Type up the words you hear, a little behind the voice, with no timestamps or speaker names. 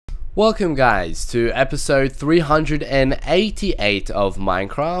Welcome guys to episode 388 of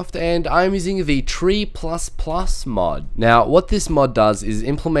Minecraft, and I'm using the Tree++ mod. Now what this mod does is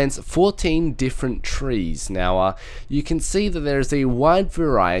implements 14 different trees. Now you can see that there's a wide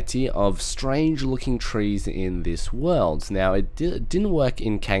variety of strange looking trees in this world. Now it didn't work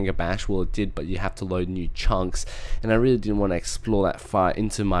in Kangabash. Well, it did, but you have to load new chunks, and I really didn't want to explore that far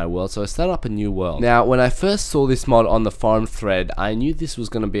into my world, so I started up a new world. Now when I first saw this mod on the forum thread, I knew this was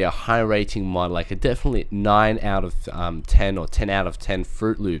going to be a high rating mod, like a definitely 9 out of 10 or 10 out of 10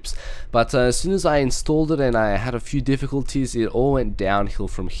 Fruit Loops. But as soon as I installed it and I had a few difficulties, it all went downhill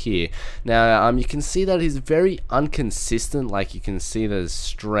from here. Now you can see that it's very inconsistent. Like you can see there's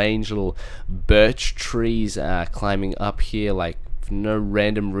strange little birch trees climbing up here, like for no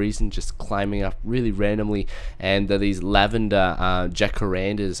random reason, just climbing up really randomly, and these lavender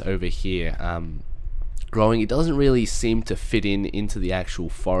jacarandas over here growing. It doesn't really seem to fit into the actual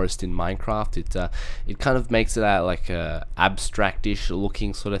forest in Minecraft. It kind of makes it like a abstract-ish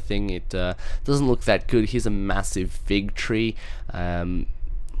looking sort of thing. It doesn't look that good. Here's a massive fig tree.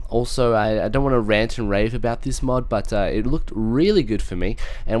 Also, I don't want to rant and rave about this mod, but it looked really good for me.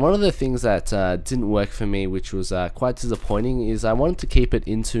 And one of the things that didn't work for me, which was quite disappointing, is I wanted to keep it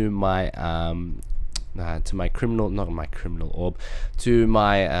into my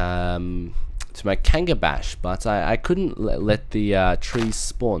to my Kangabash, but I couldn't let the trees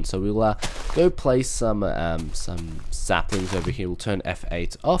spawn. So we'll go place some saplings over here. We'll turn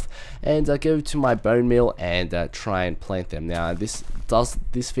F8 off and go to my bone meal and try and plant them. Now this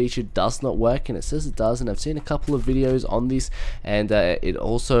feature does not work, and it says it does, and I've seen a couple of videos on this, and it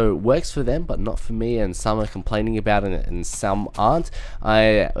also works for them but not for me, and some are complaining about it and some aren't.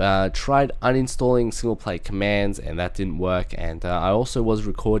 I tried uninstalling single player commands and that didn't work, and I also was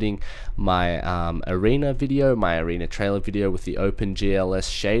recording my arena video, my arena trailer video with the OpenGLS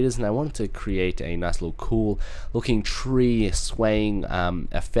shaders, and I wanted to create a nice little cool looking tree swaying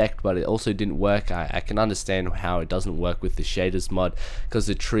effect, but it also didn't work. I can understand how it doesn't work with the shaders mod, because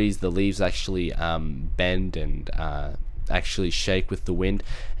the leaves actually bend and actually shake with the wind.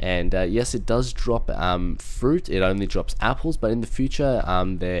 And yes, it does drop fruit. It only drops apples, but in the future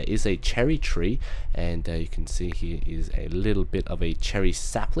there is a cherry tree, and you can see here is a little bit of a cherry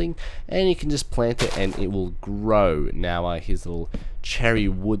sapling, and you can just plant it and it will grow. Now here's a little cherry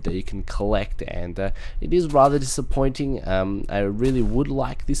wood that you can collect, and it is rather disappointing. I really would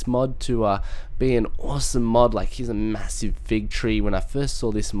like this mod to be an awesome mod. Like here's a massive fig tree. When I first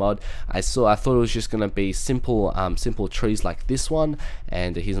saw this mod, I thought it was just gonna be simple trees like this one,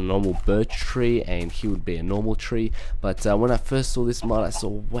 and here's a normal birch tree, and here would be a normal tree. But when I first saw this mod, I saw,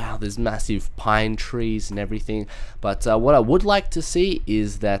 wow, there's massive pine trees and everything. But what I would like to see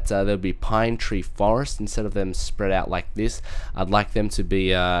is that there'll be pine tree forest instead of them spread out like this. I'd like them to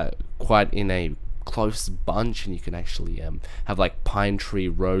be quite in a close bunch, and you can actually have like pine tree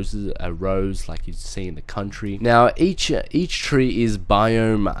rows like you see in the country. Now each tree is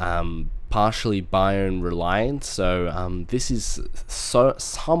partially biome reliant, so this is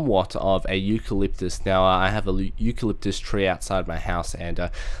somewhat of a eucalyptus. Now I have a eucalyptus tree outside my house, and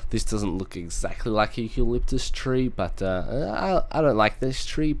this doesn't look exactly like a eucalyptus tree, but I don't like this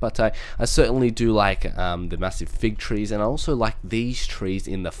tree, but I certainly do like the massive fig trees, and I also like these trees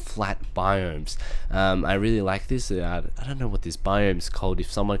in the flat biomes. I really like this. I don't know what this biome is called.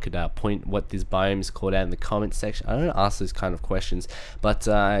 If someone could point what this biome is called out in the comment section. I don't ask those kind of questions, but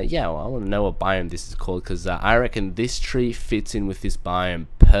yeah, well, I want to know what biome this is called, because I reckon this tree fits in with this biome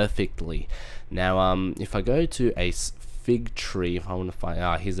perfectly. Now if I go to a fig tree, if I want to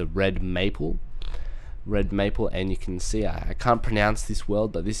find, here's a red maple, and you can see I can't pronounce this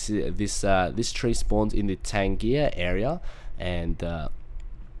word, but this tree spawns in the Tangier area, and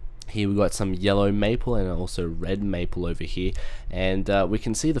here we got some yellow maple and also red maple over here, and we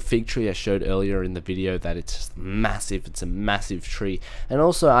can see the fig tree I showed earlier in the video, that it's just massive. It's a massive tree. And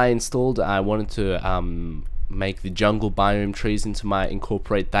also I wanted to make the jungle biome trees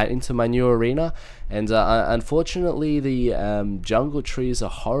incorporate that into my new arena, and unfortunately the jungle trees are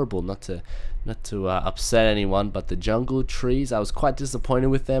horrible. Not to upset anyone, but the jungle trees, I was quite disappointed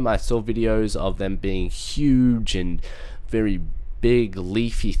with them. I saw videos of them being huge and very big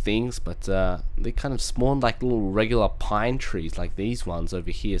leafy things, but they kind of spawned like little regular pine trees like these ones over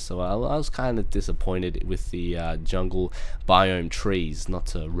here, so I was kind of disappointed with the jungle biome trees. Not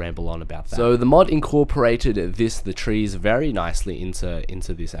to ramble on about that. So the mod incorporated the trees very nicely into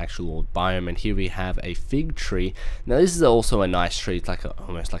this actual biome, and here we have a fig tree. Now this is also a nice tree. It's like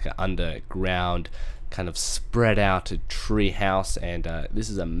almost like an underground kind of spread out tree house, and this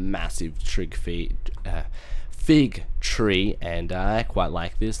is a massive fig tree, and I quite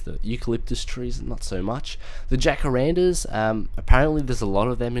like this. The eucalyptus trees, not so much. The jacarandas, apparently there's a lot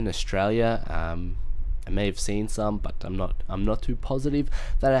of them in Australia. I may have seen some, but I'm not too positive.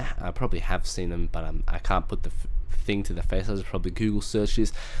 That I probably have seen them, but I can't put the thing to the face. I just probably Google search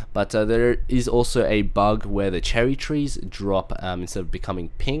this. But there is also a bug where the cherry trees drop, instead of becoming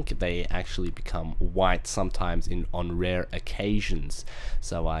pink, they actually become white sometimes on rare occasions.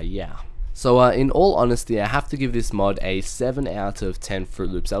 So yeah. So in all honesty, I have to give this mod a 7 out of 10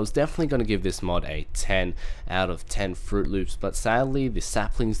 Fruit Loops. I was definitely going to give this mod a 10 out of 10 Fruit Loops, but sadly the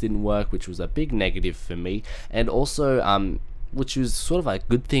saplings didn't work, which was a big negative for me, and also which was sort of a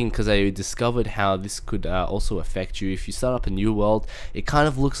good thing, because I discovered how this could also affect you. If you start up a new world, it kind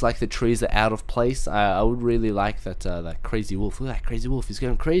of looks like the trees are out of place. I would really like that that crazy wolf. Look at that crazy wolf, he's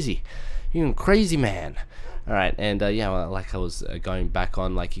going crazy. You're going crazy, man. Alright, and yeah, well, like I was going back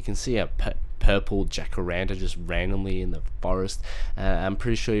on, like you can see a purple jacaranda just randomly in the forest. I'm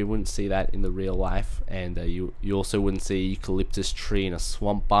pretty sure you wouldn't see that in the real life, and you also wouldn't see a eucalyptus tree in a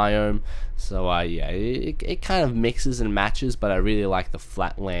swamp biome. So yeah, it kind of mixes and matches, but I really like the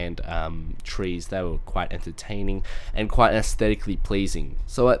flatland trees. They were quite entertaining and quite aesthetically pleasing.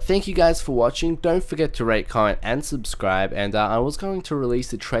 So thank you guys for watching. Don't forget to rate, comment, and subscribe. And I was going to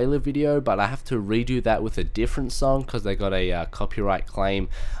release a trailer video, but I have to redo that with a different song because they got a copyright claim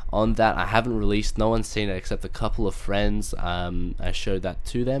on that. I haven't released, no one's seen it except a couple of friends. I showed that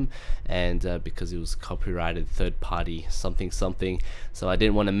to them, and because it was copyrighted, third party something, so I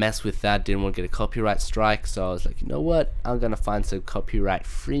didn't want to mess with that, didn't want to get a copyright strike. So I was like, you know what, I'm gonna find some copyright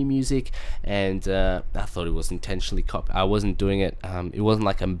free music. And I thought it was intentionally I wasn't doing it, it wasn't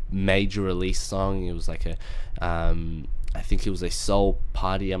like a major release song. It was like a I think it was a soul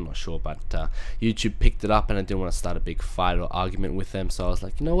party, I'm not sure, but YouTube picked it up, and I didn't want to start a big fight or argument with them, so I was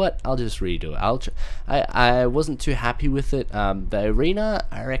like, you know what, I'll just redo it. I wasn't too happy with it. The arena,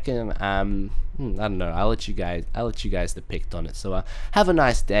 I reckon, I don't know, I'll let you guys depict on it. So have a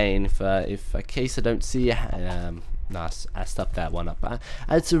nice day, and if in case I don't see you, nah, I stuffed that one up.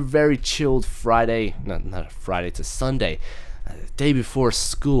 It's a very chilled Friday, not a Friday, it's a Sunday. Day before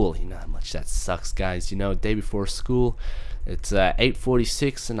school. You know how much that sucks, guys. You know, day before school. It's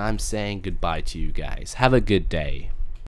 8:46, and I'm saying goodbye to you guys. Have a good day.